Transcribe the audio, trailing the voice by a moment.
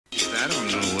I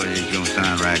don't know whether it's gonna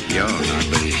sound right to y'all or not,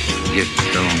 but it's just a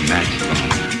strong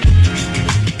saxophone.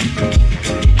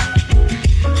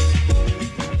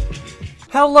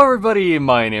 Hello everybody,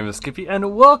 my name is Skippy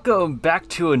and welcome back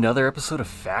to another episode of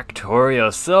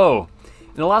Factorio. So,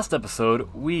 in the last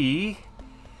episode, we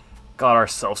got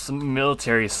ourselves some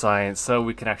military science so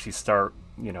we can actually start,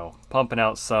 pumping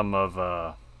out some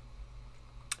of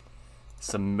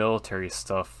some military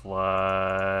stuff like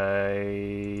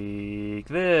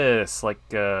this, like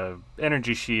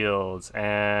energy shields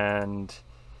and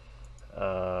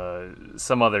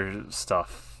some other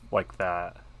stuff like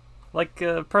that. Like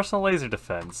personal laser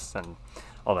defense and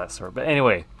all that sort. But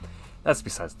anyway, that's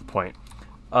besides the point.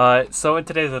 So in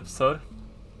today's episode,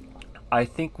 I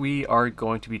think we are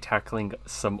going to be tackling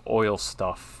some oil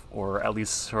stuff, or at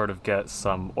least sort of get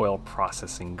some oil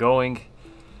processing going.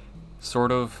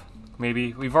 Sort of,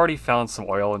 maybe. We've already found some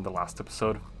oil in the last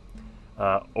episode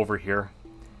over here.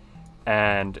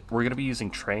 And we're going to be using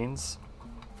trains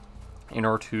in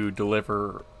order to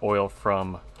deliver oil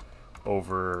from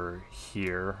over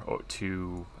here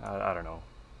to I don't know,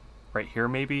 right here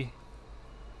maybe,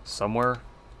 somewhere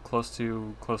close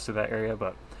to that area,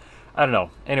 but I don't know.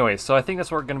 Anyway, so I think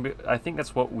that's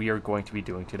what we are going to be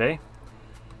doing today.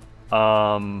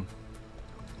 So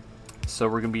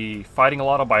we're going to be fighting a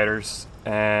lot of biters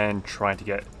and trying to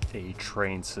get a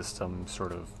train system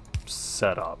sort of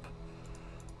set up.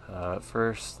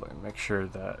 First, let me make sure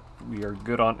that we are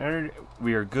good on energy.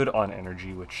 We are good on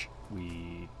energy, which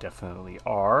we definitely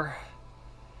are.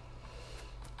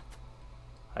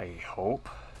 I hope.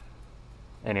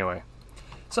 Anyway,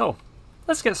 so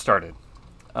let's get started.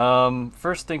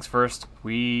 First things first,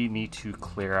 we need to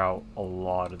clear out a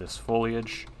lot of this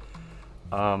foliage.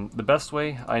 The best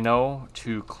way I know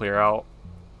to clear out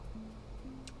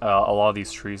a lot of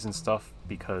these trees and stuff,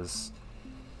 because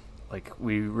like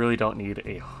we don't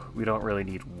really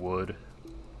need wood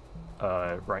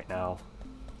right now,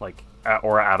 like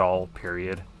at all,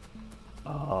 period.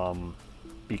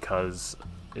 Because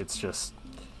it's just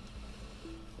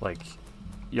like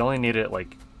you only need it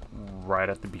like right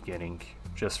at the beginning,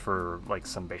 just for like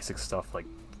some basic stuff, like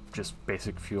just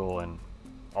basic fuel and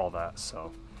all that.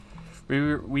 So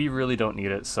we really don't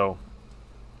need it. So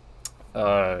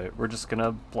we're just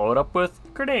gonna blow it up with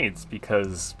grenades,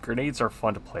 because grenades are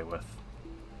fun to play with.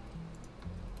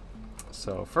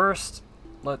 So first,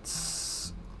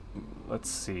 let's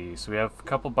see. So we have a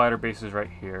couple biter bases right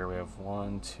here. We have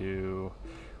 1, 2.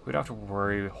 We don't have to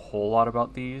worry a whole lot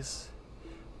about these.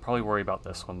 Probably worry about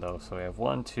this one though. So we have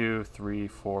 1, 2, 3,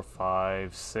 4,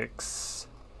 5, 6,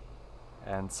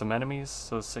 and some enemies.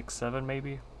 So 6, 7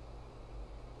 maybe.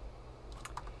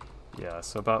 Yeah,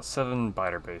 so about 7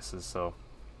 biter bases. So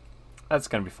that's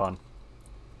gonna be fun.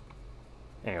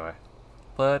 Anyway,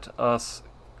 let's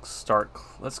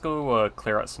go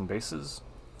clear out some bases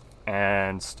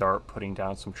and start putting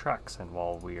down some tracks. And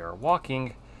while we are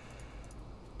walking,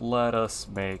 let us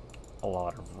make a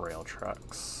lot of rail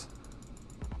tracks,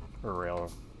 or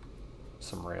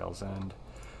some rails, and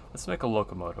let's make a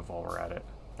locomotive while we're at it.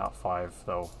 Not 5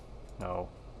 though, no,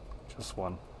 just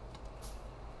 1.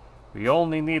 We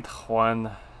only need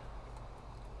 1.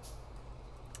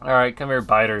 Alright, come here,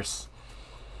 biters.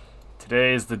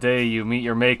 Today is the day you meet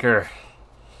your maker.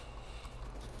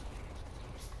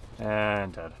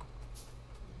 And dead.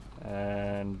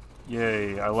 And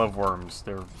yay, I love worms.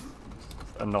 They're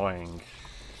annoying.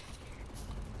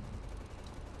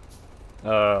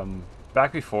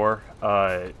 Back before,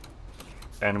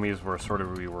 enemies were sort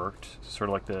of reworked, sort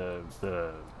of like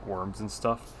the worms and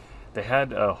stuff. They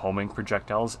had homing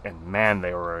projectiles, and man,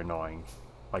 they were annoying.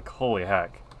 Like, holy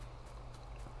heck.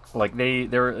 Like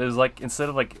it was like instead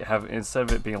of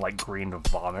it being like green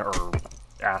vomit or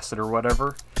acid or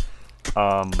whatever,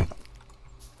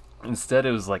 instead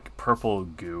it was like purple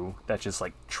goo that just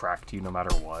like tracked you no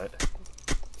matter what,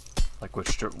 like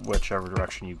whichever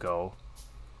direction you go,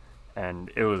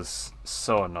 and it was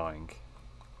so annoying.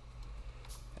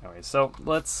 Anyway, so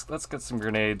let's get some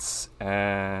grenades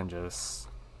and just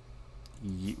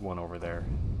yeet one over there.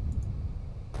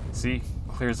 See,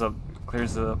 clears up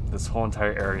this whole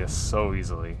entire area so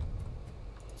easily.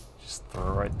 Just throw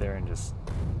it right there and just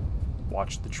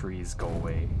watch the trees go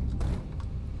away.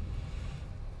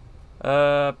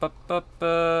 Let's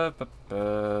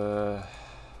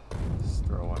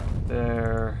throw one right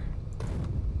there.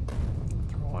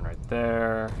 Throw one right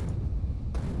there.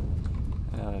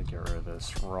 And get rid of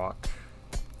this rock.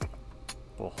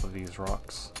 Both of these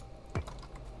rocks.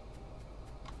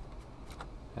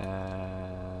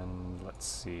 And let's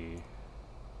see.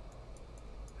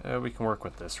 We can work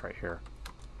with this right here.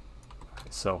 Okay,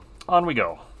 so on we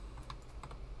go.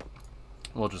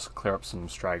 We'll just clear up some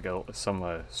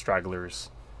stragglers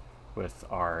with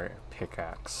our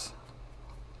pickaxe.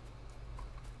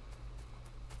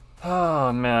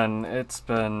 Oh man,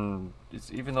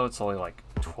 even though it's only like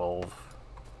 12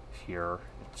 here,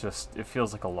 it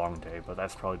feels like a long day, but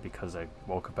that's probably because I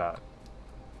woke up at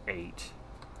 8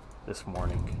 this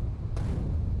morning.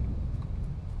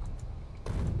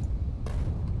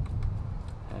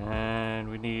 And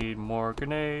we need more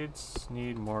grenades,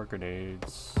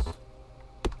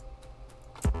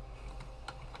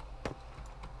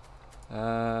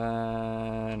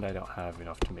 And I don't have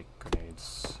enough to make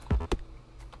grenades.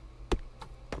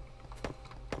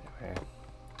 Anyway,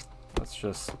 let's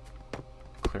just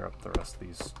clear up the rest of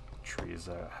these trees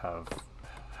that have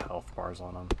health bars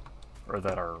on them, or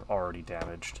that are already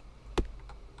damaged.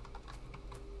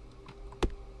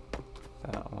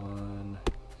 That one.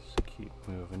 Just keep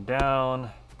moving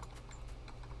down.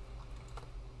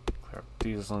 Clear up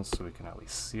these ones so we can at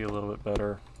least see a little bit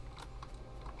better.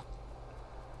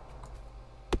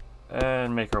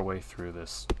 And make our way through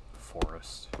this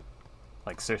forest.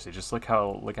 Like seriously, just look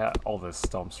at all the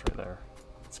stumps right there.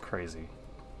 It's crazy.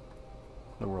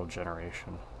 The world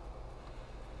generation.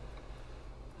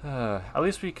 At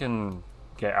least we can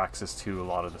get access to a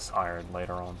lot of this iron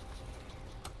later on.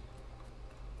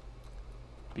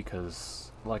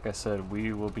 Because, like I said,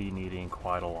 we will be needing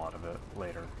quite a lot of it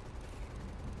later.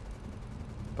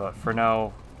 But for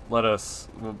now,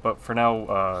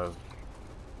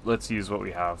 let's use what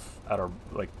we have at our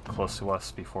close to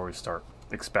us before we start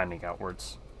expanding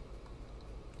outwards.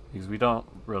 Because we don't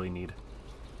really need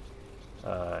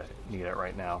it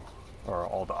right now, or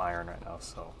all the iron right now,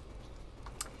 so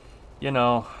you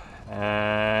know.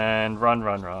 And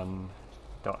run.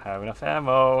 Don't have enough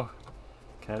ammo.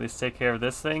 Can I at least take care of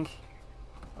this thing?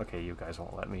 Okay, you guys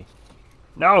won't let me.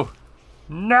 No!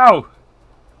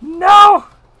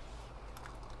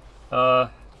 I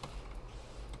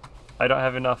don't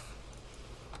have enough.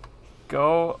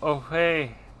 Go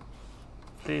away.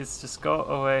 Please, just go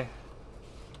away.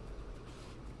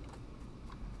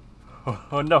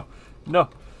 Oh no. No.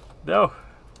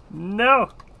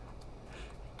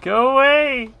 Go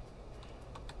away.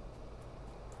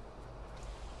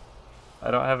 I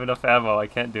don't have enough ammo. I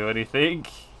can't do anything.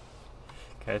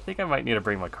 Okay, I think I might need to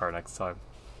bring my car next time.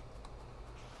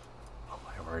 Oh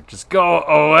my word, just go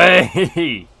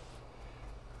away.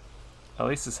 At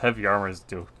least this heavy armor is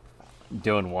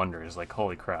doing wonders, like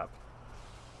holy crap.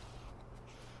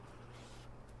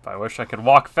 But I wish I could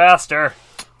walk faster.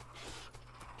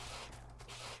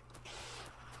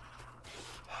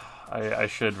 I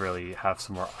should really have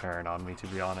some more iron on me, to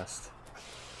be honest.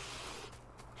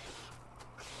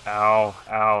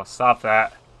 Ow, stop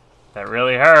that. That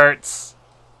really hurts.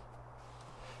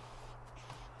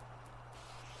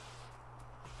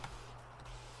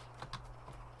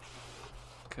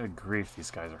 Good grief, these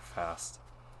guys are fast.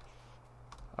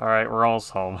 Alright, we're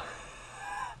almost home.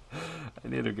 I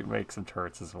need to make some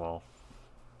turrets as well.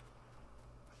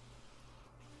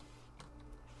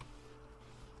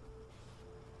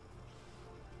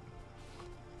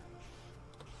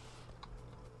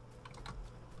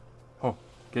 Oh,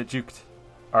 get juked.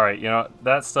 Alright, you know,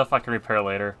 that stuff I can repair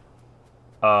later.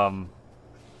 You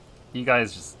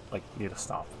guys just, need to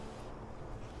stop.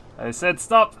 I said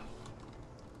stop!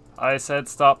 I said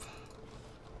stop.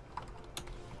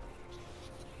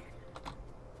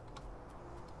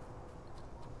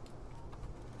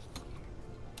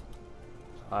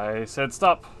 I said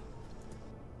stop.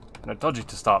 And I told you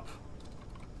to stop.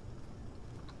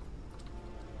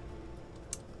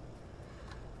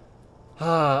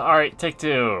 Alright, take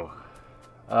two.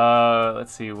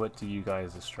 Let's see, what do you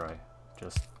guys destroy?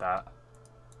 Just that.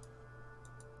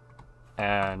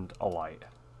 And a light.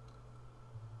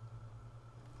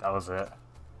 That was it.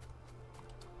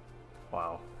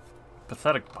 Wow.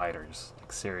 Pathetic biters.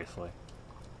 Like, seriously.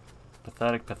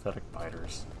 Pathetic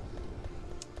biters.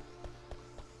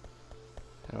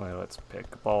 Anyway, let's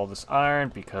pick up all this iron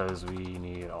because we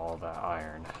need all that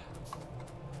iron.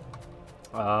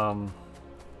 Alright,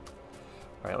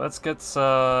 let's get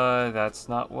that's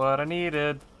not what I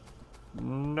needed.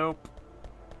 Nope.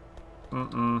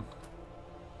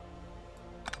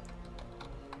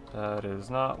 That is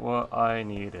not what I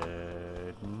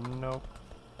needed. Nope.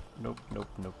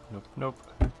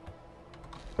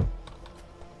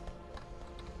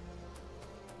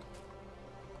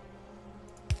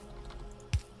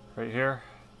 Right here.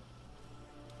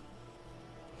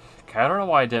 Okay, I don't know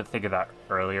why I didn't think of that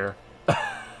earlier.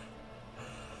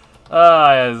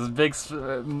 Yeah, this big,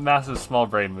 massive small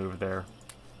brain move there.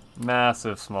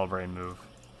 Massive small brain move.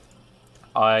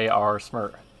 I are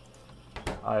smart.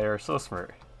 I are so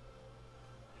smart.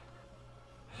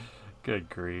 Good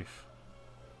grief.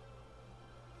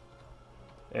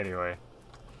 Anyway,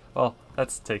 well,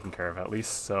 that's taken care of at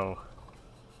least. So,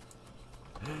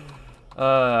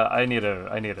 I need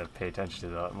to pay attention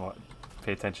to that more.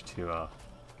 Pay attention to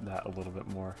that a little bit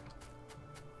more.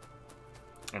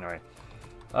 Anyway,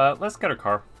 let's get a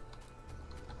car.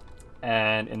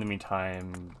 And in the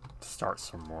meantime, start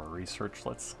some more research.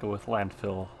 Let's go with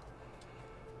landfill.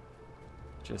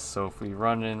 Just so if we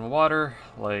run in water,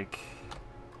 like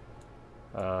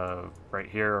right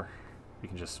here, we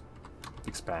can just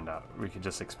expand out. We can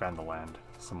just expand the land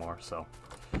some more. So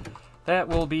that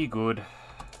will be good.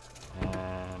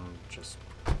 And just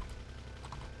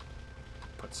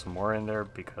put some more in there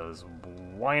because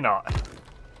why not?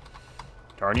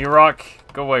 Darn you, rock!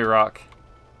 Go away, rock.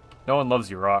 No one loves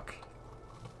you, rock.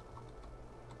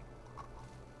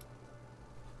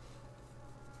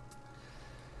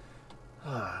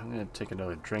 I'm gonna take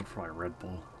another drink for my Red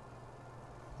Bull.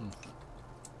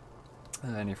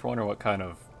 And if you're wondering what kind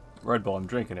of Red Bull I'm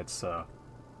drinking, it's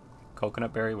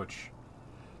coconut berry, which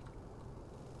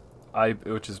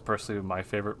is personally my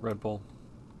favorite Red Bull.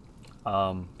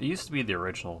 It used to be the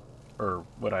original, or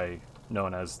what I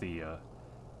known as the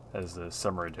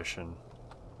summer edition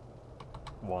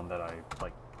one that I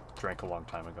like drank a long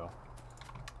time ago.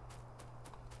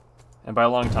 And by a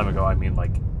long time ago, I mean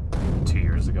like 2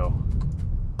 years ago.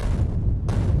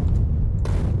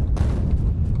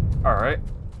 Alright.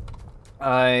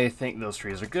 I think those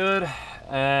trees are good.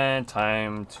 And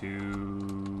time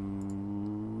to...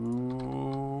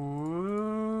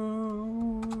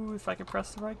 if I can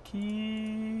press the right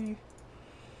key...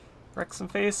 wreck some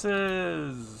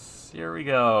faces! Here we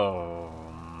go.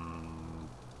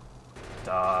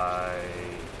 Die.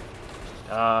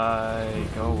 Die.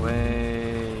 Go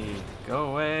away.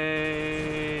 Go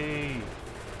away.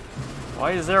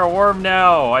 Why is there a worm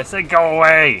now? I said go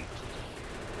away!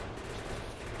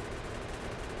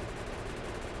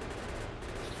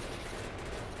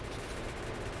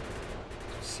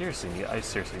 Seriously, I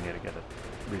seriously need to get it.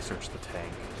 Research the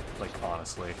tank. Like,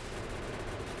 honestly.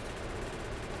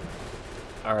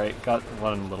 Alright, got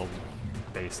one little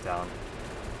base down.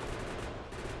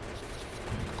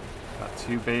 Got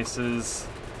 2 bases.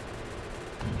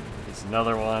 Here's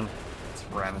another one. Let's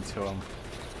ram into him.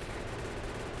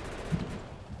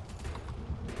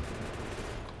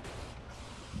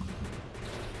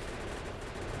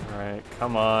 Alright,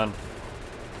 come on.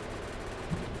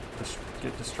 Just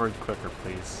get destroyed quicker,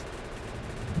 please.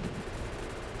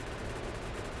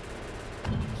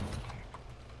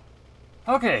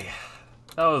 Okay.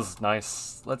 That was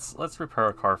nice. Let's repair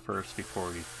our car first before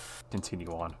we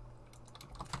continue on.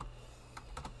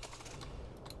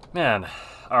 Man,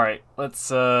 all right. Let's.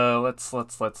 We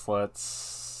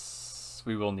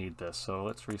will need this. So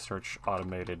let's research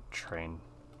automated train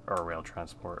or rail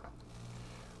transport.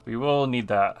 We will need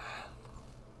that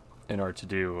in order to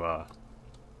do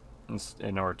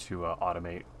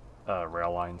automate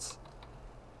rail lines,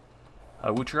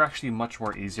 which are actually much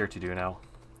more easier to do now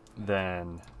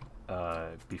than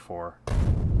before,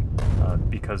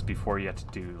 because before you had to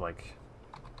do like,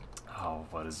 oh,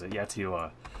 what is it? You had to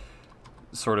you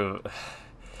sort of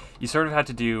had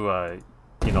to do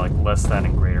you know, like less than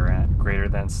and greater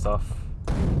than stuff,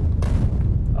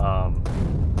 and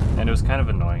it was kind of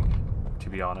annoying, to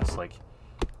be honest. Like,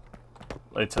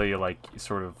 I tell you, like,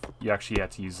 you actually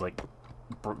had to use like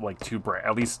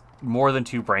at least more than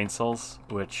 2 brain cells,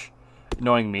 which,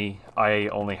 knowing me, I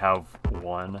only have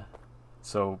 1.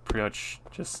 So pretty much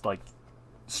just like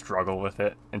struggle with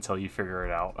it until you figure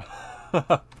it out.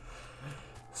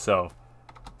 So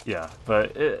yeah,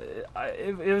 but it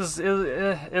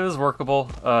was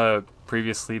workable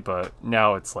previously, but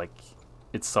now it's like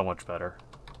it's so much better.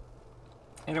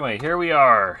 Anyway, here we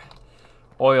are.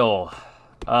 Oil.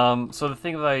 So the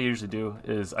thing that I usually do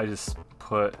is I just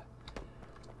put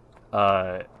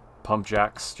pump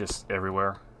jacks just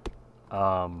everywhere.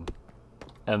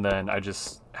 And then I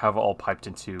just have it all piped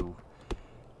into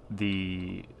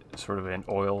the sort of an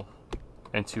oil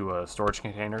into storage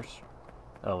containers,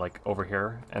 like over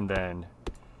here, and then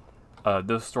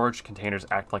those storage containers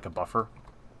act like a buffer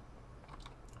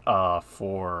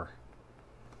for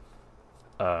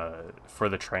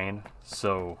the train.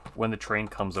 So when the train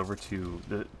comes over to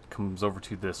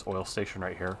this oil station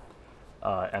right here,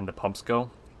 and the pumps go,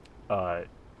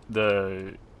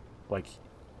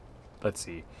 let's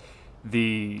see.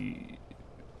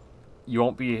 You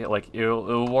won't be like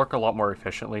it'll work a lot more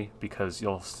efficiently because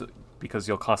you'll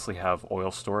constantly have oil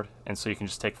stored, and so you can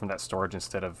just take from that storage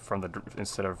instead of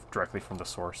directly from the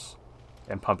source,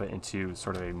 and pump it into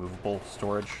sort of a movable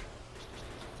storage,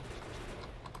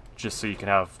 just so you can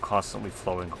have constantly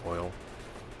flowing oil.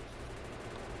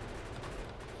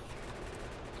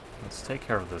 Let's take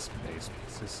care of this base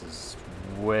because this is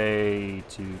way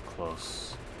too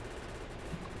close.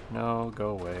 No, go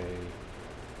away.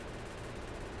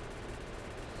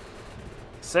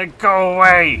 Said go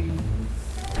away!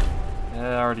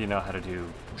 I already know how to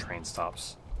do train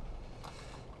stops.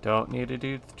 Don't need to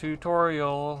do the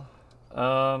tutorial.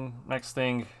 Next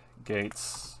thing,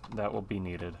 gates. That will be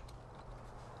needed.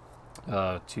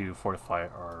 To fortify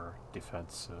our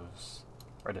defenses.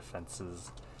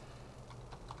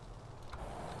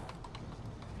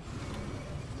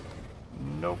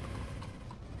 Nope.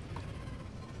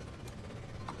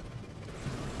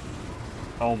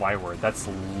 Oh my word, that's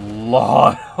a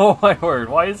lot. Oh my word,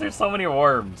 why is there so many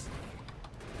worms?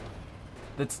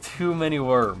 That's too many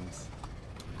worms.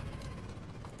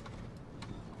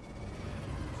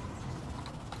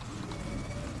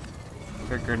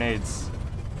 Here, grenades.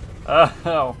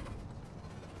 Oh.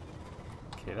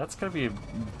 Okay, that's gonna be a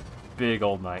big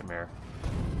old nightmare.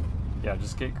 Yeah,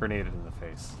 just get grenaded in the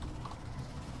face.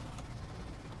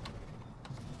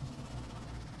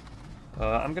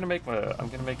 I'm gonna make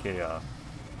a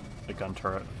gun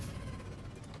turret.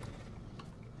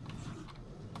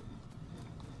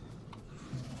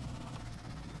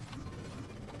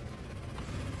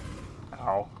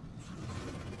 Ow.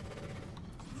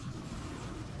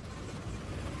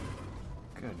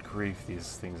 Good grief,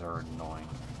 these things are annoying.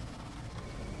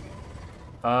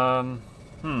 I'm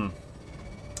in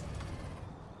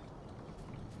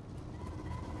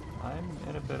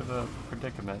a bit of a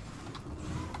predicament.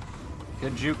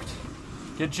 Get juked.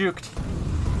 Get juked.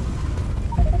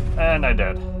 And I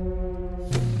did.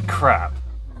 Crap.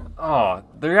 Oh,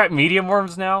 they're at medium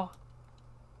worms now?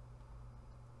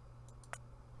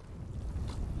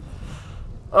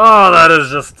 Oh, that is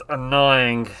just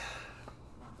annoying.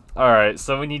 Alright,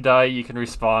 so when you die, you can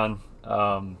respawn.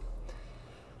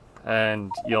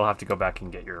 And you'll have to go back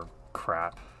and get your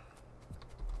crap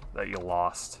that you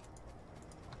lost.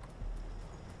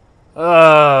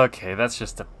 Okay, that's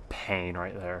just a pain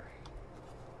right there.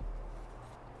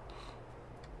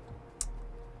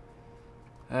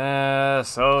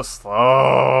 So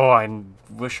slow. I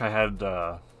wish I had,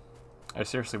 I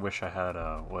seriously wish I had,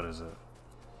 what is it?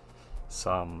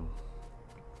 Or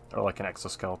like an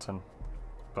exoskeleton.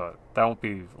 But that won't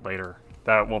be later.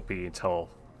 That won't be until,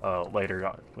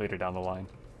 later down the line.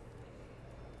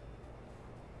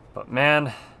 But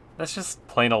man, that's just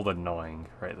plain old annoying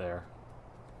right there.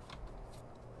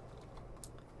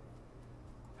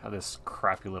 Have this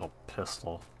crappy little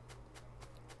pistol.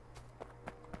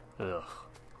 Ugh.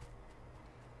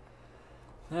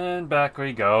 And back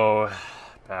we go.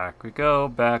 Back we go,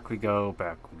 back we go,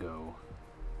 back we go.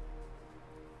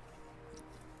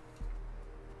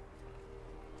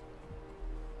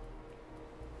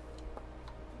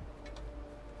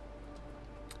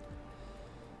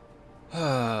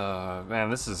 Man,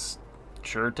 this is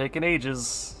sure taking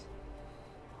ages.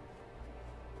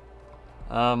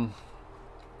 Alright,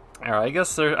 I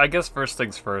guess first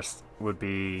things first would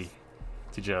be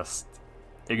to just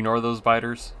ignore those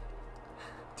biters,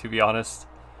 to be honest.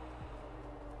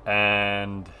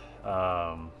 And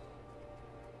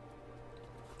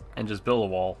just build a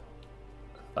wall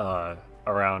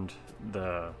around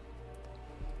this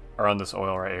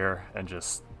oil right here and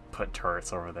just put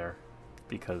turrets over there,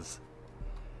 because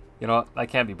you know what? I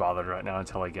can't be bothered right now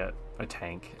until I get a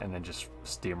tank and then just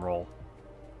steamroll.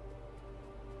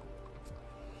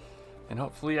 And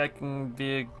hopefully I can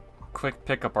be a quick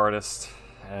pickup artist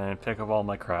and pick up all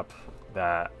my crap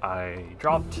that I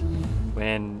dropped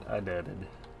when I did.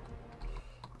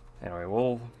 Anyway,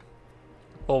 we'll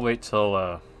wait till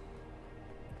our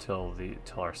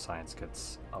science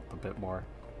gets up a bit more.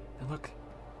 And look,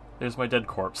 there's my dead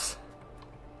corpse.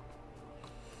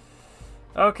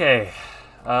 Okay.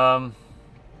 Oh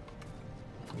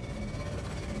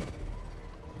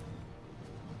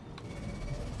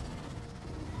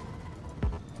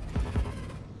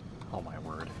my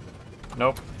word.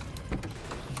 Nope.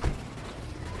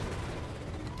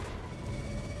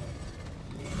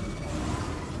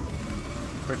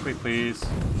 Quickly, please.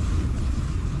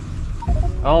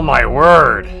 Oh my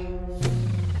word!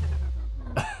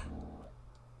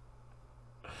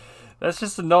 That's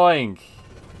just annoying.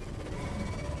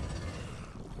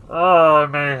 Oh, I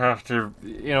may have to...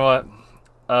 You know what?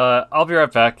 I'll be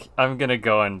right back. I'm gonna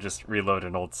go and just reload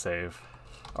an old save.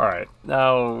 Alright,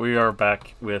 now we are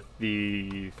back with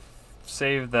the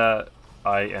save that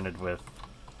I ended with,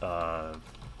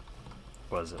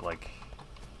 was it like,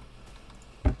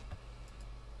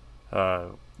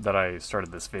 that I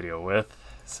started this video with.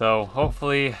 So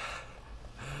hopefully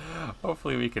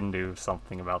we can do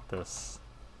something about this.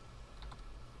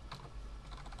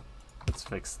 Let's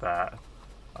fix that.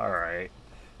 Alright.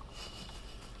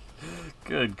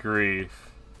 Good grief.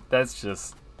 That's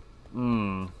just...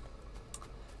 No.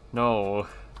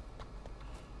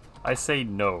 I say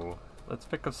no. Let's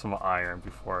pick up some iron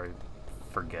before I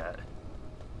forget.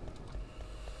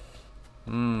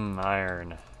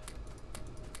 Iron.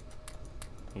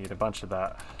 Need a bunch of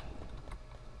that.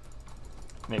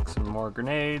 Make some more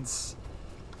grenades.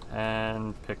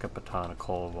 And pick up a ton of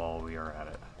coal while we are at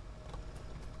it.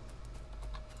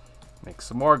 Make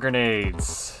some more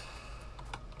grenades.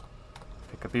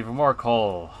 Pick up even more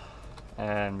coal.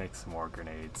 And make some more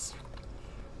grenades.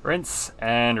 Rinse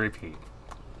and repeat.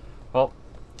 Well,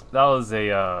 that was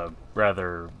a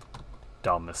rather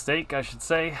dumb mistake, I should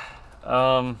say.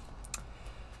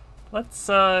 Let's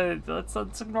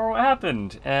ignore what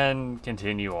happened and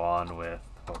continue on with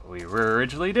what we were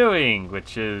originally doing,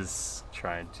 which is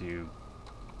trying to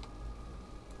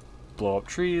blow up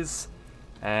trees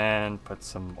and put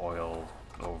some oil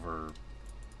over,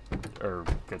 or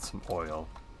get some oil.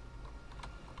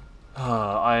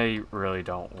 I really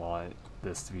don't want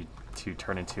this to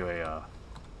turn into a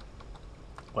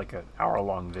like an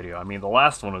hour-long video. I mean, the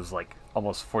last one was like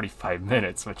almost 45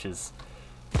 minutes, which is,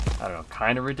 I don't know,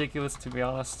 kind of ridiculous, to be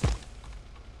honest.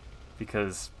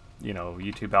 Because, you know,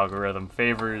 YouTube algorithm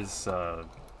favors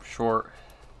short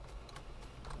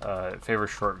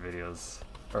videos,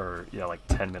 or yeah, like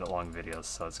 10-minute long videos.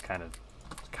 So it's kind of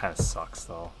sucks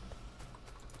though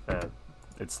that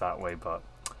it's that way. But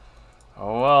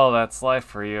oh well, that's life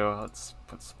for you. Let's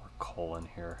put some more coal in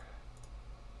here.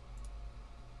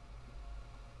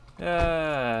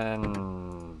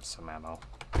 And some ammo.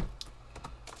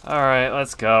 Alright,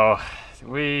 let's go.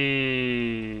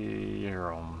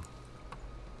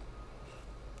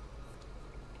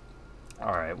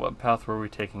 Alright, what path were we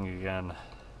taking again?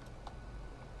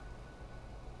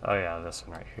 Oh yeah, this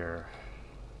one right here.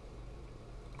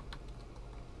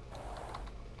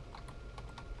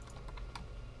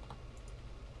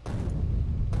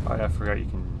 Oh yeah, I forgot you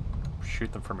can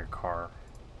shoot them from your car.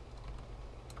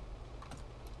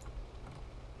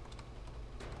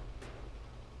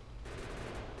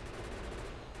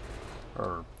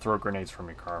 Or throw grenades from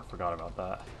your car, forgot about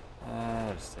that.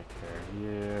 Just take care of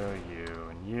you,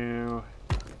 you, and you.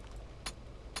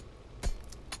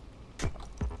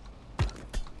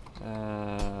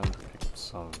 And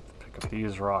pick up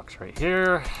these rocks right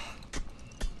here.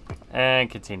 And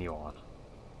continue on.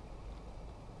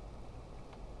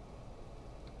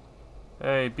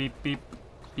 Hey, beep, beep.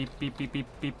 Beep, beep, beep, beep,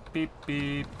 beep, beep,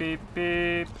 beep, beep,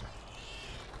 beep.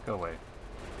 Go away.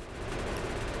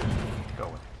 Go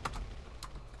away.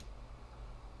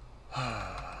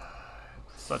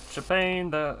 Such a pain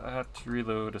that I had to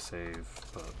reload a save,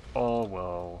 but all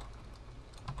well.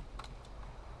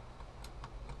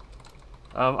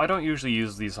 I don't usually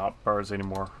use these hot bars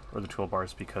anymore, or the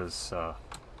toolbars, because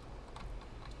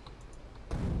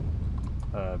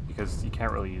you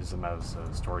can't really use them as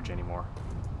storage anymore,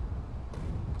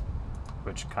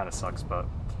 which kind of sucks. But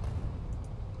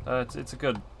it's a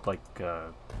good quick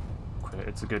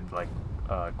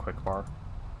bar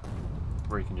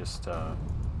where you can just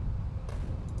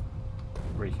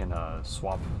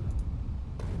swap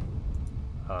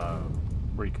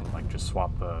where you can just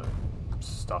swap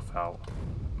stuff out,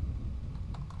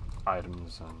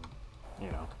 items, and you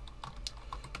know,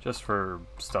 just for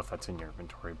stuff that's in your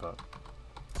inventory. But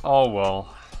oh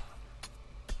well.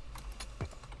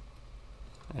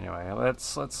 Anyway,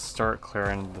 let's start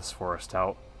clearing this forest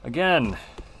out again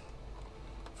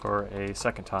for a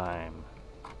second time.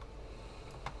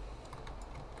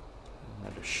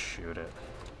 And just shoot it.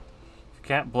 If you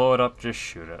can't blow it up, just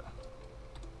shoot it.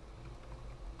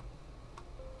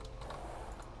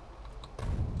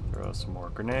 Throw some more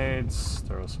grenades.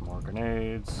 Throw some more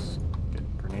grenades.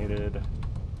 Get grenaded.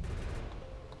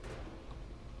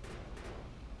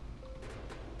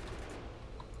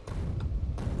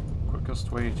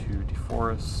 Quickest way to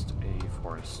deforest a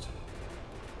forest.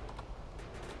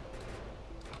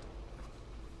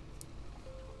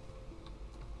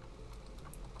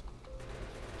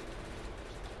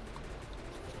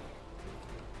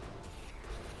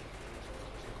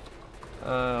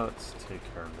 Let's take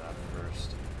care of that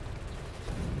first.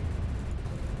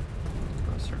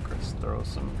 Chris, throw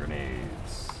some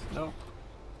grenades. Nope.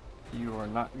 You are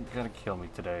not gonna kill me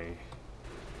today.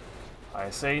 I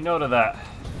say no to that.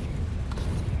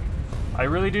 I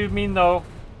really do mean though.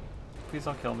 Please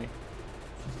don't kill me.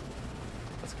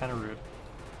 That's kind of rude.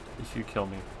 If you kill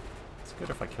me. It's good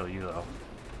if I kill you though.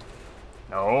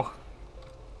 No.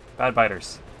 Bad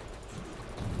biters.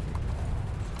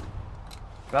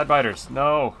 Bad biters.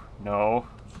 No. No.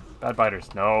 Bad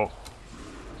biters. No.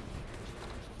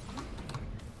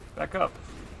 Back up.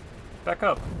 Back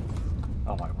up.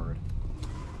 Oh my word.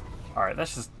 Alright,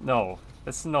 that's just... No.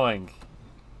 That's annoying.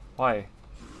 Why?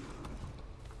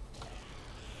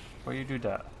 Why you do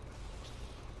that?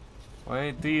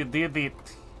 Why do you do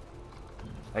it?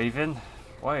 Ivan?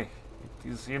 Why? It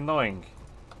is annoying.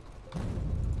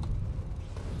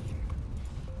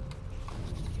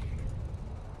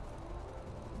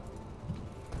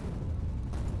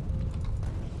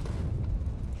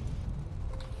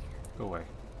 Go away.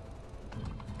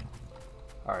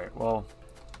 Alright, well,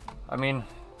 I mean,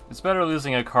 it's better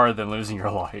losing a car than losing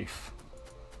your life.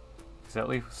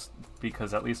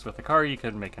 Because at least with a car you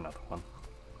can make another one.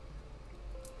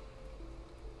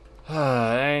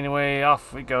 Anyway,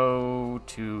 off we go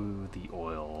to the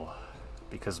oil.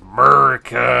 Because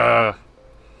America!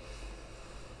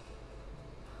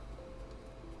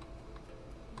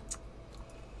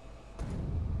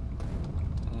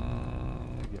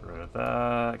 Get rid of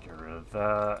that, get rid of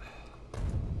that.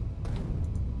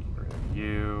 Get rid of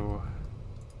you.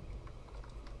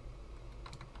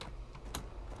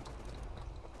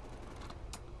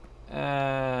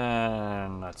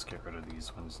 And let's get rid of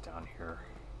these ones down here.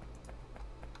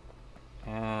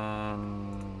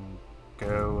 And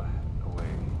go away.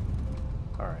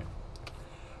 Alright.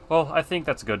 Well, I think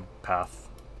that's a good path,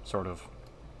 sort of,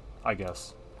 I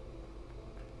guess.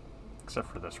 Except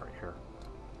for this right here.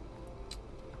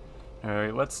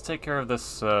 Alright, let's take care of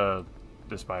this,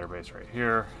 this spider base right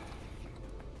here.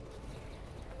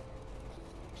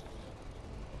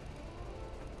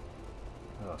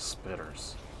 Oh,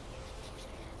 spitters.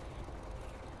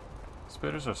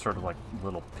 Spitters are sort of like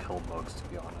little pill bugs, to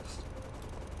be honest.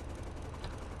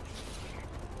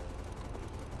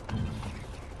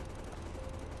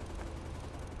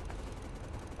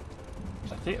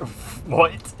 I think...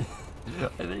 What?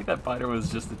 I think that biter was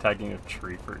just attacking a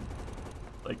tree for...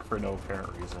 like, for no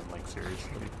apparent reason, like,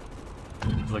 seriously.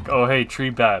 It's like, oh, hey, tree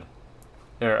bad.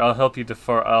 There, I'll help you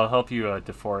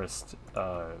deforest,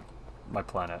 my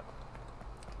planet.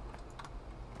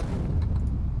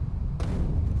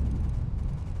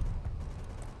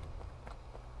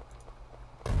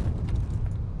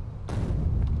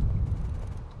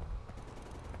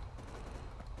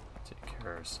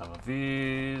 Some of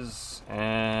these,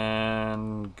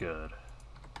 and good.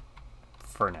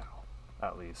 For now,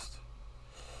 at least.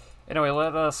 Anyway,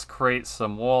 let us create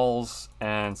some walls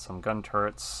and some gun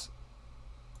turrets.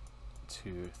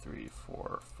 2, 3,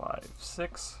 4, 5,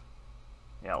 6.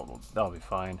 Yeah, that'll be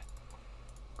fine.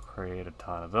 Create a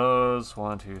ton of those.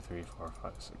 1, 2, 3, 4,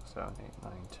 5, 6, 7, 8,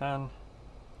 9, 10.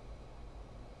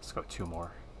 Let's go 2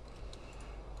 more.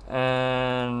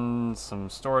 And some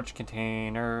storage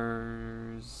containers.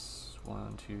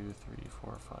 1, 2, 3,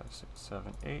 4, 5, 6,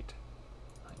 7, 8,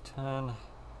 9, 10.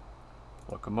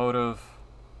 Locomotive.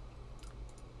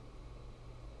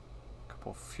 A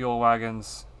couple fuel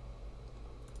wagons.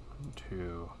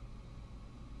 2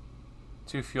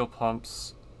 fuel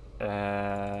pumps.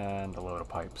 And a load of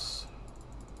pipes.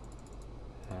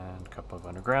 And a couple of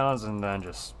undergrounds, and then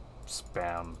just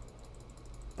spam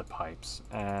the pipes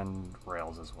and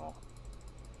rails as well.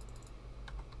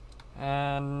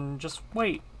 And just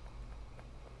wait.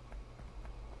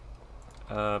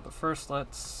 But first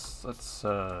let's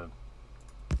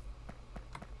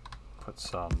put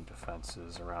some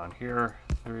defenses around here.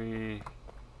 3,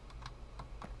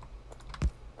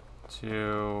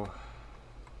 2,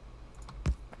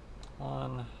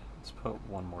 1. Let's put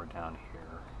one more down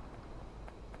here.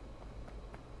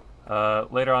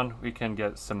 Later on, we can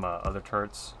get some other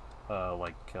turrets,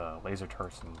 like laser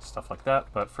turrets and stuff like that.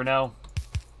 But for now,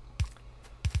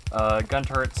 gun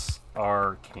turrets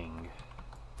are king.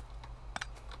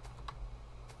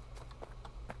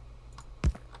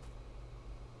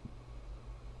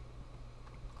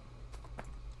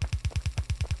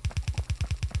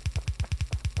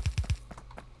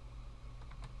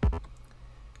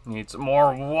 Need some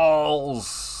more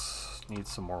walls. Need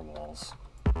some more walls.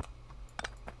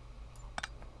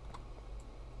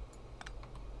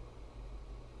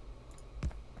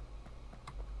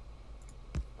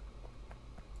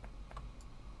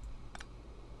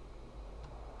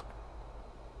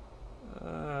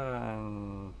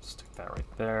 And stick that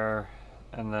right there.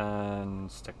 And then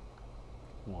stick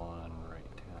one right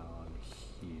down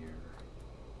here.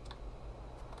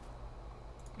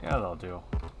 Yeah, that'll do.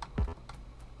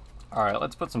 Alright,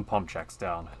 let's put some pump checks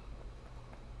down.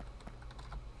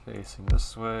 Facing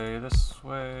this way, that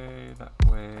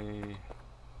way,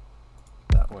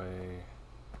 that way.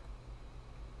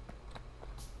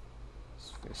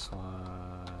 Let's face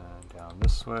one down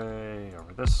this way,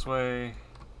 over this way,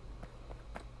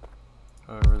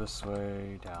 over this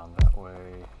way, down that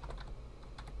way,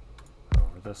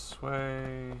 over this way,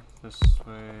 and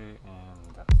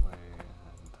that way,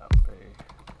 and that way.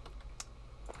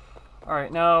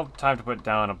 Alright, now time to put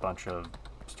down a bunch of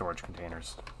storage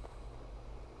containers.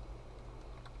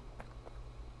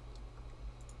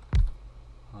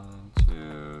 One,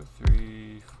 two,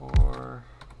 three, four.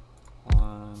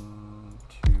 1,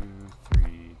 2,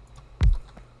 3,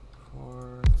 4,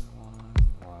 1,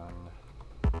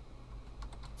 1.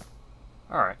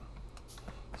 Alright.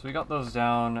 So we got those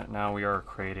down. Now we are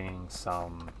creating a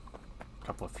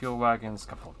couple of fuel wagons, a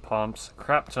couple of pumps, a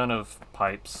crap ton of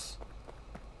pipes.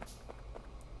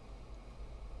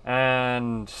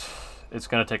 And it's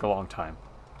going to take a long time.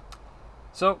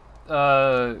 So,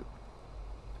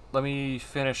 let me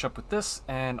finish up with this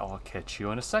and I'll catch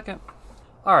you in a second.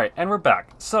 Alright, and we're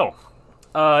back. So,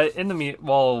 in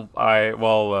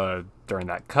the during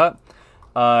that cut,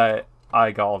 I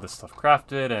got all this stuff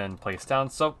crafted and placed down.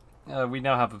 So, we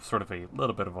now have sort of a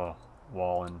little bit of a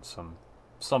wall and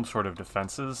some sort of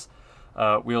defenses.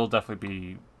 We'll definitely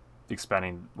be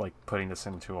expanding, like putting this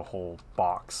into a whole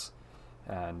box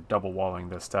and double walling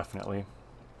this definitely,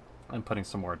 and putting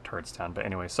some more turrets down. But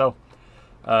anyway, so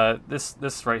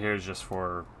this right here is just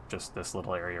for this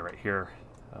little area right here,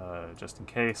 just in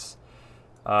case.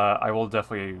 I will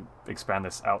definitely expand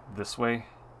this out this way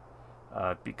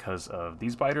because of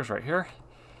these biters right here,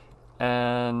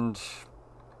 and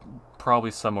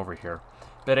probably some over here.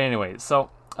 But anyway, so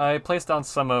I placed down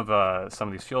some of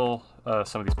these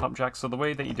some of these pump jacks. So the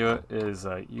way that you do it is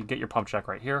you get your pump jack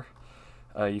right here.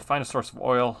 You find a source of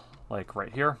oil, like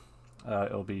right here.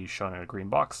 It'll be shown in a green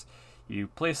box. You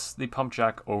place the pump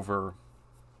jack over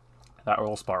that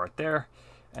oil spot right there,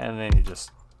 and then you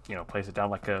just, place it down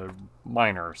like a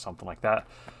miner or something like that.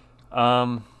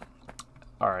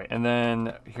 Alright, and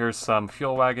then here's some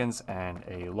fuel wagons and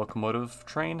a locomotive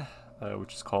train,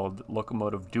 which is called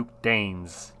Locomotive Duke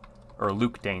Danes. Or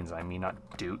Luke Danes, I mean, not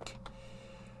Duke.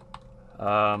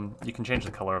 You can change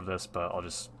the color of this, but I'll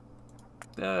just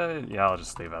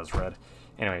leave it as red.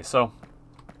 Anyway, so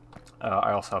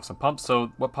I also have some pumps.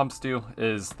 So what pumps do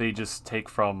is they just take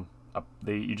from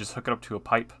you just hook it up to a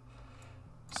pipe.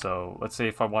 So let's say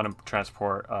if I want to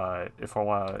transport, if I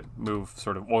want to move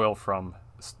sort of oil from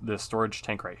this storage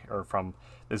tank right here, or from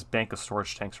this bank of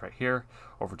storage tanks right here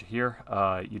over to here,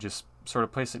 you just sort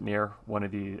of place it near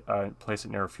place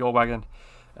it near a fuel wagon.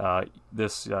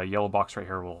 This yellow box right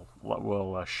here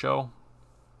will show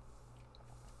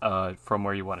from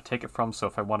where you want to take it from. So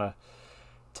if I want to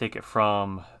take it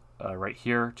from right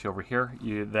here to over here,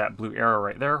 that blue arrow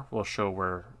right there will show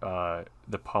where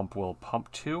the pump will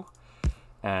pump to,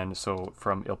 and so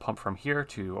it'll pump from here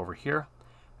to over here.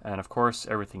 And of course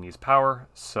everything needs power,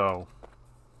 so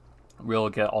we'll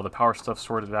get all the power stuff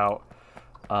sorted out.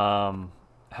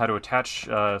 How to attach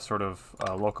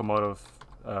locomotive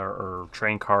or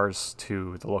train cars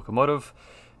to the locomotive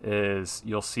is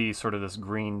you'll see sort of this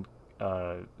green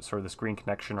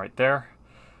connection right there,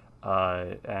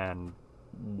 and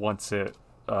once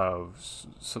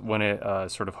when it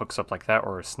sort of hooks up like that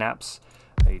or snaps,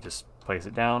 you just place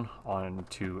it down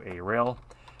onto a rail.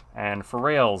 And for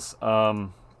rails,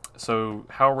 so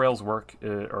how rails work,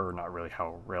 or not really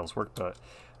how rails work, but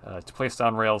to place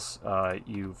down rails,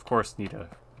 you of course need to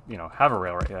have a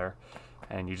rail right there,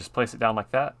 and you just place it down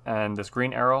like that, and this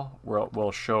green arrow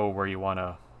will show where you want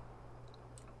to,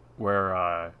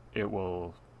 where it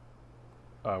will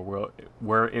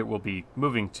be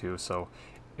moving to. So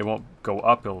it won't go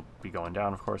up, it'll be going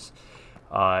down, of course.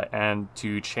 And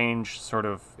to change, sort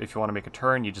of, if you want to make a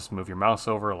turn, you just move your mouse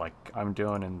over like I'm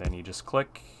doing, and then you just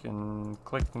click and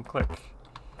click and click,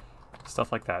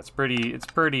 stuff like that. It's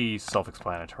pretty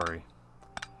self-explanatory.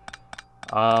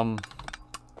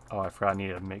 Oh, I forgot I need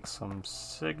to make some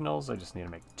signals. I just need to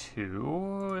make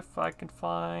 2 if I can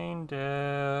find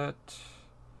it.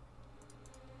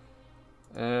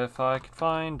 If I can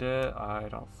find it. I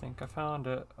don't think I found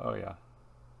it. Oh yeah,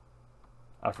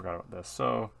 I forgot about this.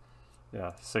 So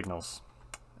yeah, signals.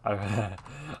 I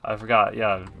forgot.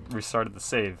 Yeah, restarted the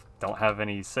save. Don't have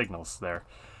any signals there.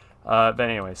 But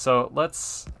anyway, so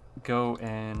let's go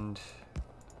and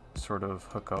sort of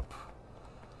hook up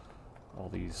all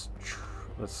these.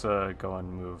 Let's go and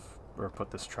move, or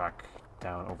put this track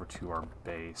down over to our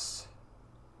base.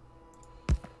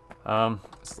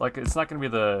 It's not going to be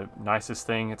the nicest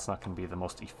thing. It's not going to be the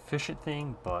most efficient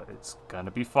thing, but it's going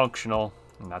to be functional,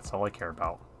 and that's all I care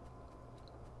about.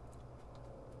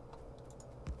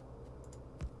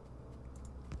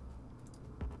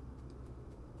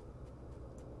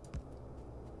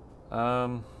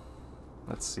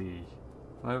 Let's see.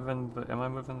 Am I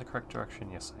moving in the correct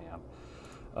direction? Yes, I am.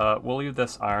 We'll leave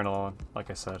this iron alone, like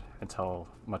I said, until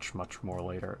much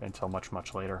later.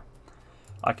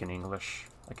 I can English.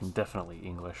 I can definitely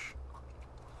English.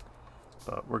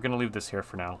 But we're gonna leave this here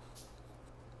for now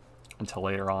until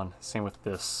later on. Same with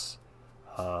this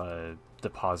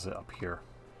deposit up here,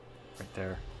 right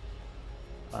there.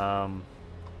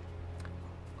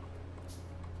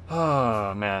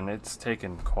 Oh man, it's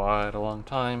taken quite a long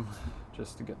time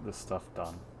just to get this stuff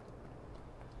done.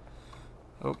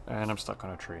 Oh, and I'm stuck on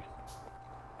a tree.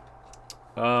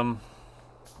 Alright,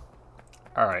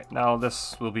 now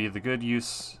this will be the good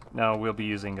use. Now we'll be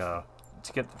using, to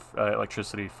get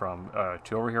electricity from,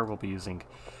 to over here, we'll be using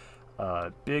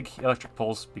big electric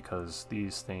poles, because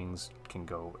these things can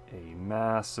go a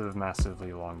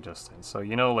massively long distance. So,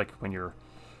 you know, like when you're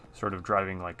sort of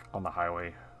driving like on the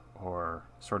highway or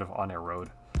sort of on a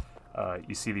road,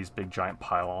 you see these big giant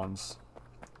pylons.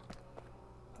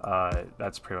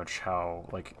 That's pretty much how,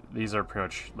 like, these are pretty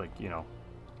much like, you know,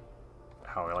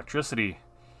 how electricity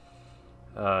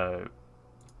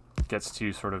gets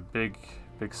to sort of big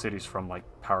cities from like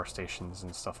power stations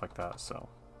and stuff like that. So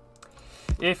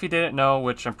if you didn't know,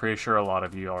 which I'm pretty sure a lot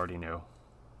of you already knew,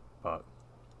 but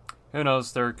who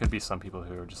knows, there could be some people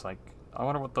who are just like, I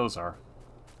wonder what those are.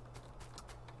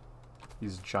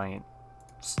 These giant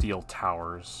steel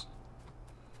towers.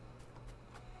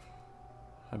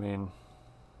 I mean,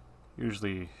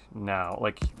 usually now,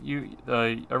 like,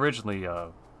 originally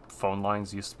phone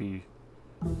lines used to be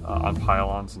on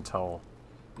pylons until,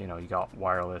 you know, you got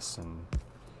wireless, and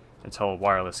until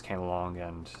wireless came along,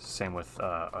 and same with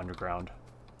underground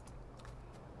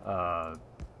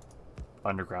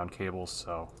cables.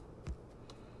 So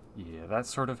yeah,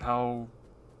 that's sort of how,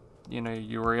 you know,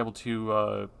 you were able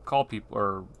to call people,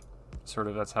 or sort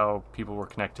of that's how people were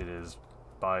connected, is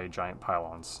by giant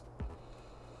pylons.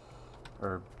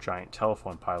 Or giant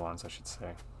telephone pylons, I should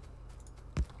say.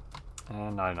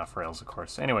 And not enough rails, of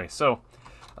course. Anyway, so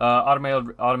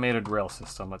automated rail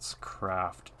system. Let's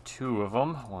craft 2 of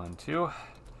them. 1, 2.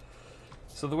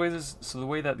 So the way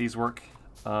that these work,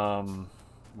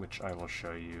 which I will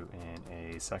show you in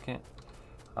a second.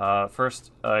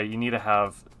 First, you need to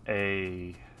have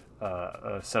a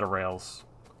set of rails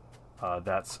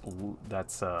that's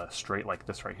straight, like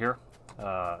this right here.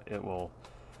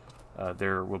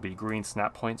 There will be green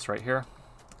snap points right here,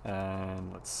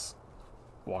 and let's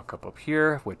walk up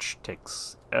here, which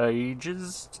takes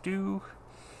ages to do.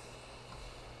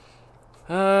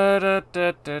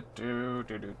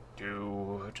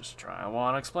 Just I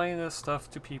want to explain this stuff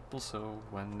to people, so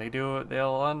when they do it,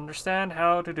 they'll understand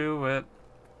how to do it.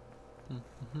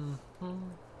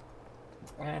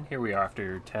 And here we are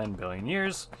after 10 billion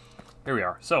years. Here we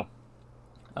are. So,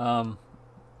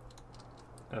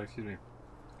 excuse me.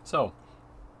 So,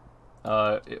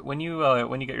 when you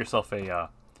get yourself a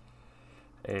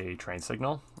train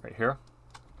signal right here,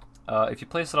 if you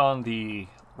place it on the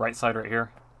right side right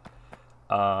here,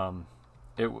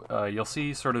 you'll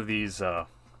see sort of these.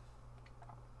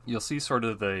 You'll see sort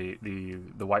of the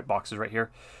white boxes right here.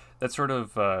 That's sort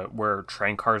of where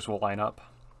train cars will line up.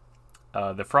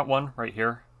 The front one right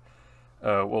here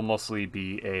will mostly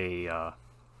be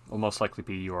will most likely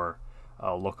be your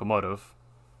locomotive.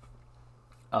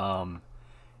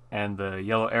 And the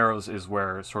yellow arrows is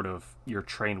where sort of your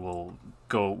train will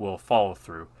follow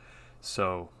through.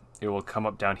 So it will come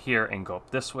up down here and go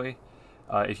up this way.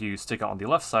 If you stick it on the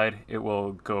left side, it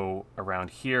will go around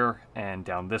here and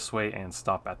down this way and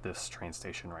stop at this train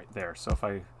station right there. So if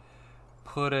I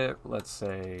put it, let's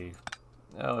say,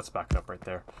 let's back it up right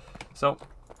there. So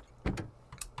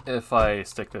if I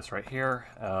stick this right here,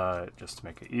 just to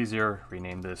make it easier,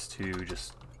 rename this to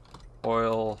just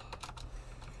oil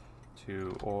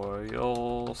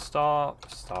stop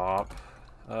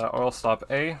oil stop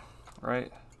A,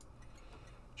 right?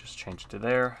 Just change it to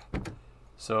there.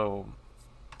 So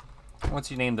once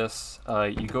you name this,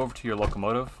 you go over to your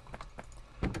locomotive.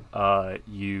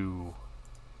 You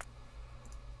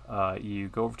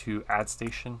go over to add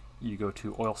station. You go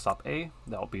to oil stop A.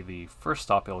 That'll be the first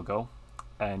stop it'll go,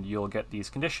 and you'll get these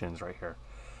conditions right here.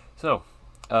 So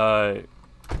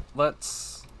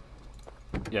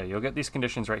you'll get these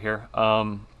conditions right here.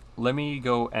 Let me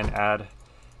go and add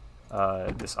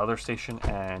this other station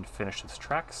and finish this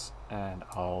tracks, and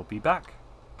I'll be back.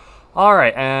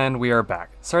 Alright, and we are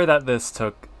back. Sorry that this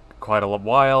took quite a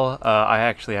while. I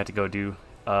actually had to go do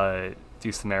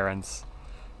some errands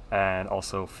and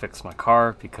also fix my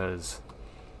car because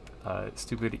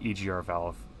stupid EGR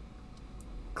valve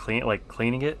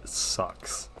cleaning it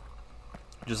sucks.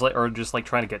 Just like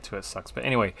trying to get to it sucks. But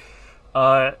anyway,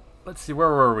 let's see, where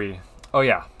were we? Oh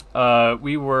yeah,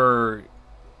 we were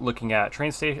looking at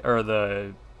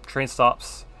the train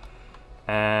stops,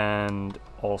 and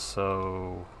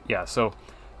also, yeah, so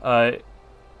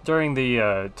during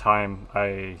the time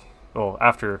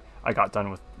after I got done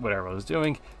with whatever I was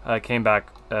doing, I came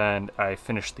back and I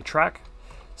finished the track.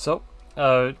 So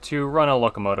to run a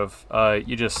locomotive,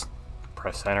 you just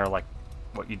press enter like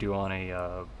what you do on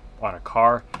a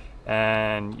car,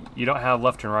 and you don't have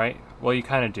left and right. Well, you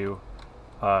kind of do,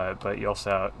 but you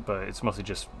also but it's mostly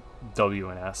just W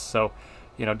and S. So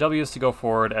W is to go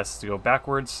forward, S is to go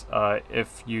backwards.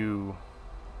 Let's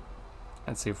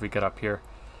see if we get up here.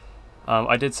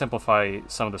 I did simplify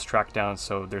some of this track down,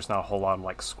 so there's not a whole lot of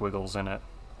like squiggles in it.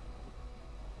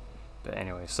 But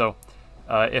anyway, so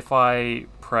if I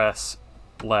press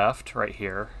left right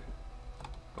here,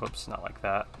 whoops, not like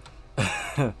that.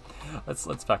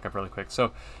 let's back up really quick.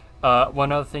 So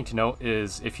one other thing to note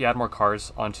is if you add more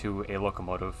cars onto a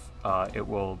locomotive, it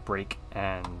will brake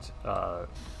and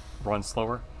run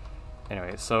slower.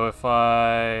 Anyway, so if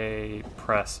I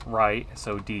press right,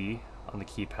 so D on the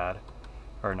keypad,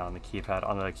 or not on the keypad,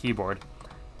 on the keyboard,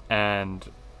 and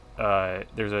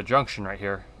there's a junction right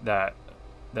here that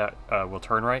will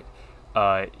turn right,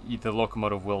 the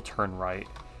locomotive will turn right,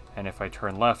 and if I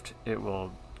turn left, it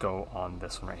will go on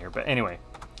this one right here. But anyway,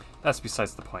 that's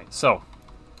besides the point. So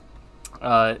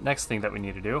next thing that we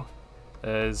need to do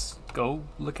is go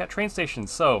look at train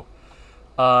stations. So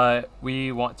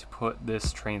we want to put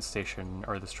this train station,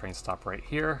 or this train stop, right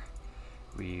here.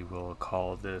 We will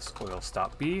call this oil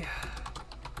stop B.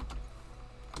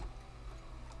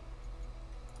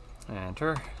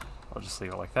 Enter. I'll just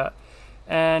leave it like that.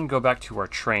 And go back to our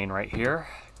train right here.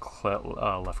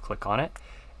 Left click on it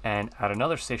and add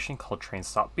another station called train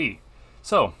stop B.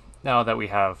 So now that we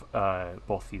have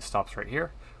both these stops right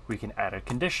here, we can add a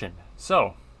condition.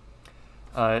 So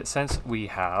since we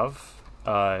have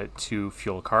 2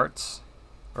 fuel carts,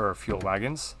 or fuel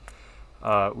wagons,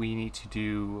 we need to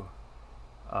do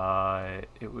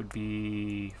it would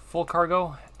be full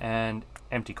cargo and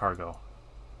empty cargo.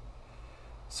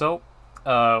 So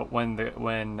when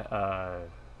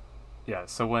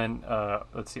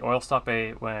let's see, oil stop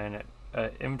A, when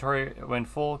the inventory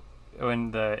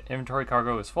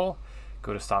cargo is full,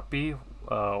 go to stop B.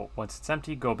 Once it's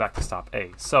empty, go back to stop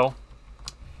A. So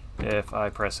if I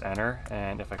press enter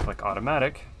and if I click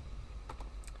automatic,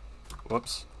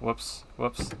 whoops.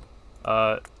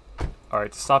 All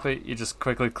right, to stop it, you just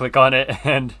quickly click on it,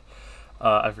 and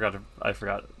I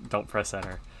forgot. Don't press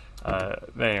enter. But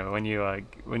anyway,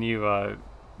 when you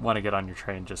want to get on your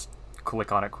train, just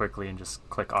click on it quickly and just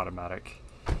click automatic.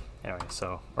 Anyway,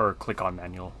 or click on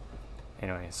manual.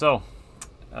 Anyway, so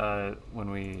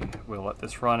we'll let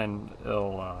this run, and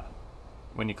it'll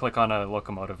when you click on a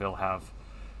locomotive, it'll have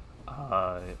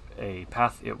a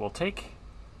path it will take.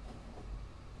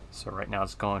 So right now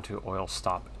it's going to oil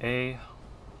stop A.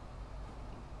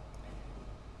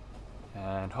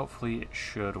 And hopefully it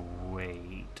should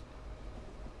wait.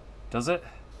 Does it?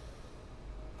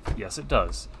 Yes, it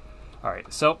does.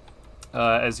 Alright, so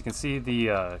as you can see,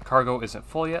 the cargo isn't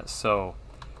full yet, so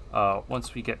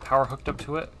once we get power hooked up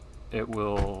to it, it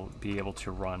will be able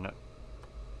to run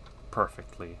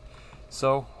perfectly.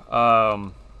 So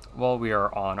while we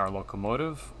are on our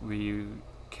locomotive, we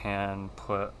can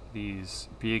put these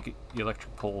big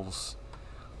electric poles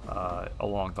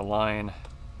along the line.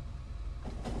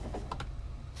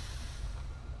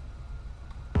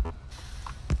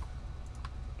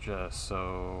 Just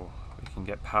so we can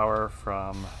get power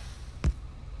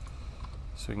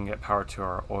to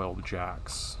our oil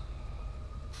jacks.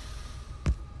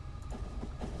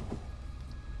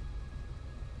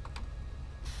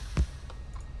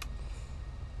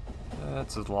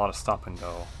 That's a lot of stop and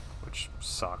go, which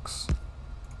sucks.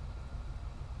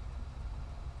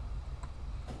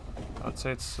 I would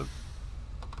say it's a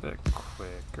bit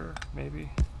quicker, maybe.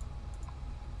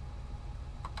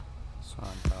 So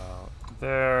I'm about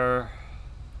there.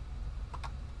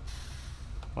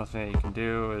 One thing that you can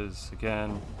do is,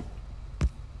 again,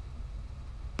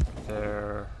 right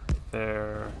there, right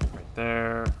there, right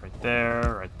there, right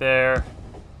there, right there.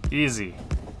 Easy.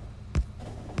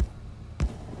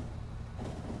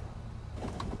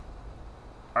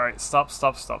 Alright, stop.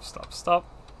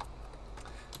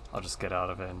 I'll just get out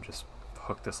of it and just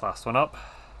hook this last one up.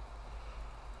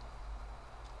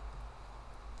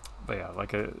 But yeah,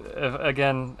 like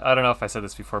again, I don't know if I said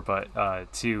this before, but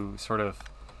to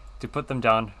put them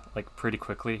down like pretty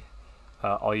quickly,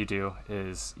 all you do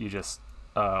is you just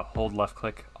hold left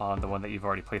click on the one that you've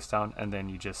already placed down, and then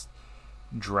you just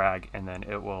drag, and then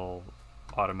it will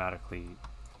automatically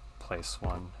place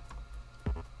one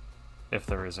if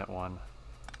there isn't one,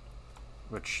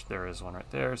 which there is one right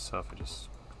there. So if I just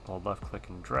hold left click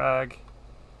and drag,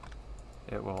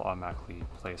 it will automatically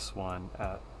place one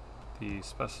at the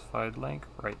specified length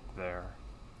right there.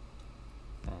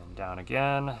 And down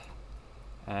again,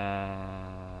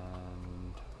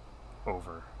 and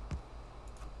over.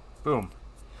 Boom.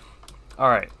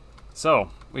 Alright, so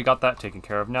we got that taken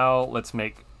care of. Now let's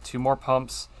make 2 more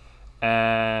pumps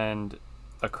and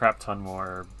a crap ton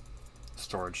more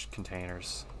storage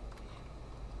containers,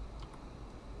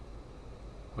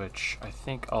 which I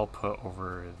think I'll put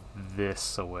over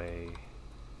this away.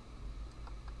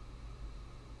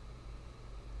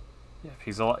 Yeah,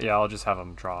 because I'll just have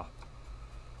them draw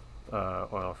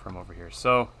oil from over here.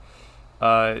 So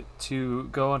to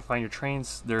go and find your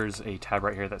trains, there's a tab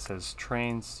right here that says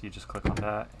trains. You just click on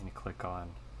that and you click on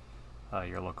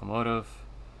your locomotive.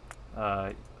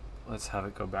 Let's have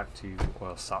it go back to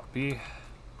oil stop B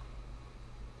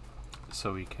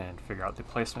so we can figure out the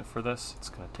placement for this. It's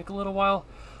going to take a little while.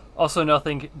 Also,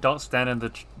 don't stand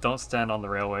on the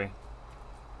railway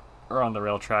or on the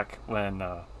rail track when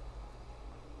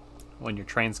your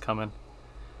train's coming.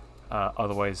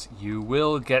 Otherwise, you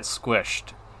will get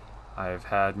squished. I've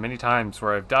had many times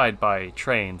where I've died by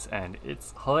trains, and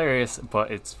it's hilarious, but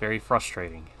it's very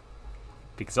frustrating.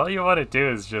 Because all you want to do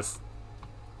is just,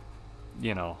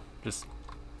 you know, just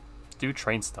do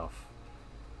train stuff.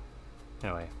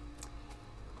 Anyway.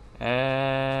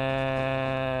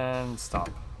 And stop.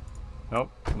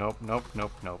 Nope, nope, nope,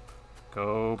 nope, nope.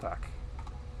 Go back.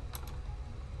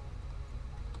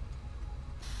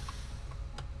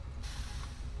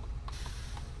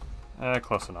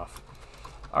 Close enough.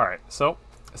 Alright, so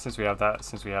since we have this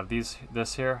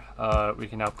here, we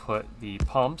can now put the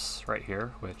pumps right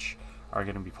here, which are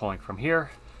going to be pulling from here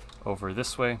over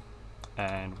this way,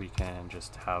 and we can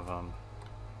just have them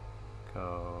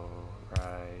go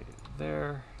right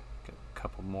there. Get a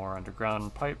couple more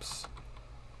underground pipes.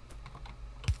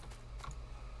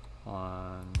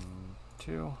 1,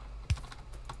 2,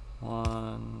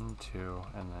 1, 2,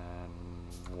 and then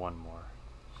 1 more.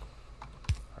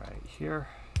 Right here.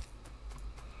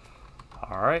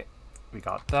 Alright, we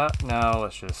got that. Now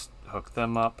let's just hook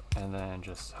them up and then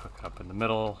just hook up in the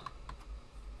middle.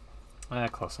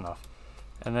 Close enough.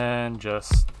 And then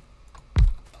just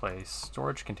place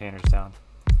storage containers down.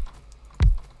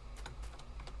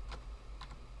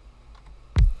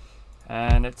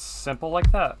 And it's simple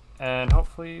like that. And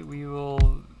hopefully we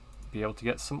will be able to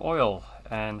get some oil.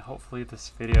 And hopefully this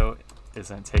video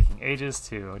isn't taking ages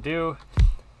to do,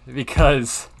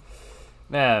 because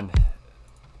man,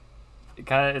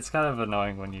 it's kind of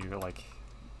annoying when you're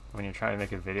trying to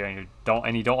make a video and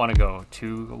you don't want to go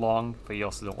too long, but you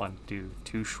also don't want to do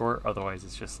too short. Otherwise,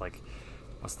 it's just like,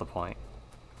 what's the point?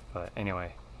 But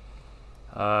anyway,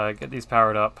 get these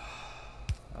powered up.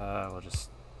 We'll just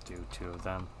do 2 of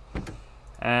them,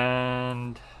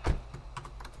 and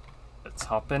let's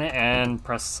hop in it and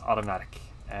press automatic,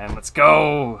 and let's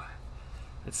go.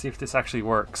 Let's see if this actually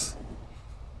works.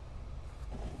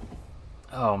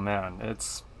 Oh man,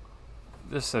 this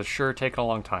has sure taken a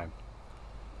long time.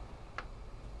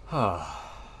 Well,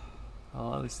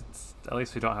 at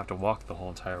least we don't have to walk the whole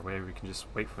entire way. We can just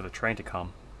wait for the train to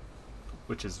come,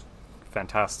 which is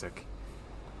fantastic.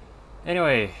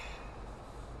 Anyway,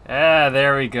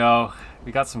 there we go.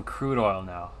 We got some crude oil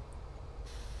now.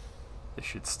 This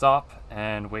should stop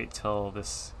and wait till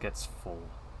this gets full.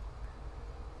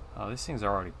 Oh, these things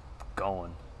are already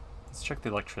going. Let's check the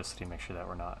electricity, make sure that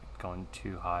we're not going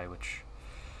too high, which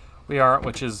we aren't,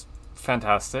 which is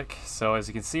fantastic. So as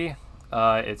you can see,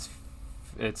 it's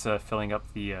filling up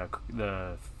the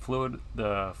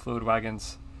fluid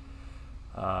wagons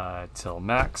till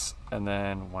max, and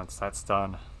then once that's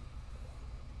done,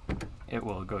 it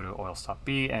will go to oil stop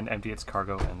B and empty its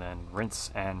cargo, and then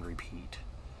rinse and repeat.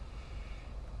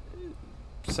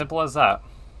 Simple as that.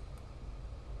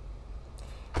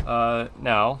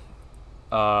 Now,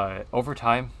 over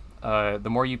time, the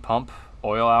more you pump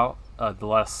oil out, the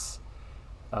less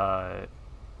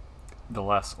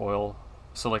oil.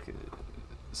 So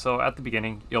at the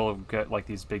beginning, you'll get like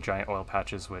these big giant oil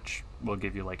patches, which will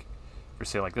give you, like, for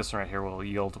say like this one right here will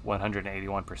yield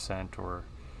 181%, or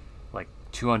like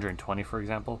 220, for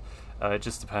example. It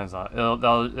just depends on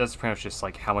that's pretty much just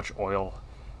like how much oil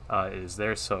is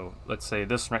there. So let's say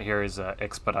this one right here is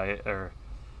expedited,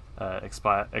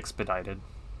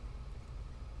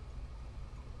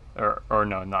 or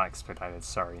no, not expedited.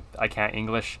 Sorry, I can't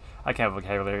English. I can't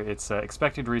vocabulary. It's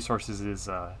expected resources is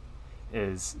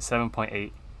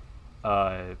 7.8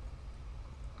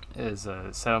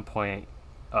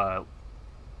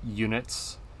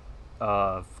 units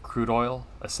of crude oil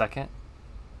a second,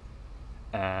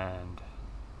 and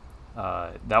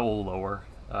that will lower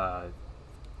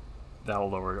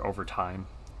over time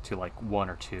to like 1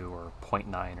 or 2 or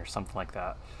 0.9 or something like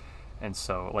that. And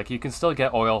so like you can still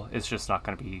get oil, it's just not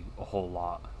going to be a whole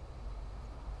lot.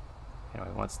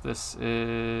 Anyway, once this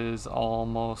is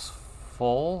almost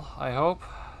full, I hope.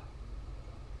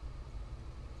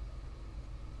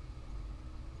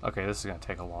 Okay, this is going to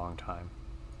take a long time.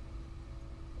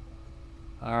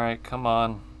 Alright, come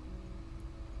on.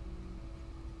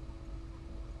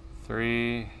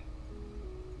 3.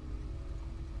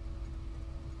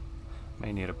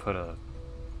 May need to put a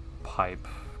pipe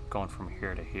going from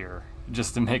here to here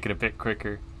just to make it a bit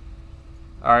quicker.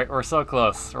 Alright, we're so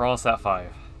close. We're almost at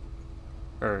 5.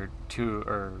 Or 2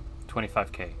 or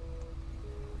 25k.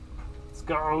 Let's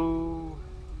go.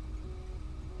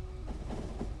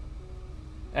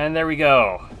 And there we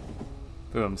go.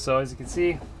 Boom. So as you can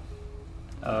see,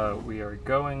 we are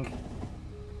going,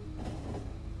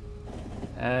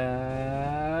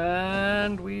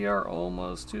 and we are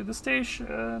almost to the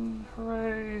station.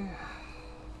 Hooray!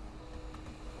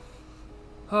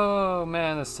 Oh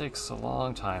man, this takes a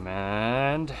long time.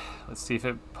 And let's see if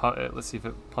it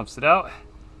pumps it out.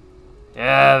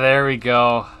 Yeah, there we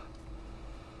go.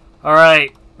 All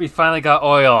right, we finally got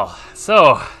oil.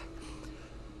 So,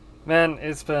 man,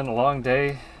 it's been a long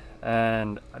day,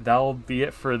 and that'll be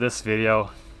it for this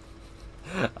video.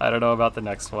 I don't know about the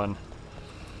next one.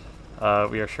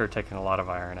 We are sure taking a lot of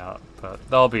iron out, but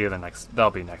that'll be next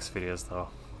videos though.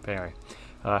 But anyway,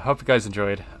 I hope you guys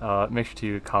enjoyed. Make sure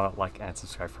to comment, like, and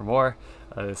subscribe for more.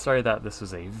 Sorry that this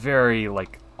was a very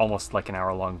almost like an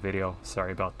hour-long video.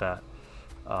 Sorry about that.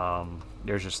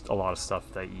 There's just a lot of stuff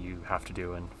that you have to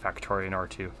do in Factorio in order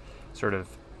to sort of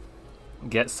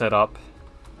get set up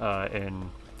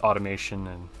in automation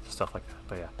and stuff like that.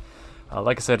 But yeah,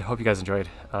 like I said, hope you guys enjoyed.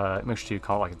 Make sure to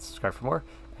comment, like, and subscribe for more,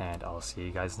 and I'll see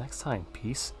you guys next time.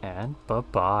 Peace and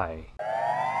bye-bye.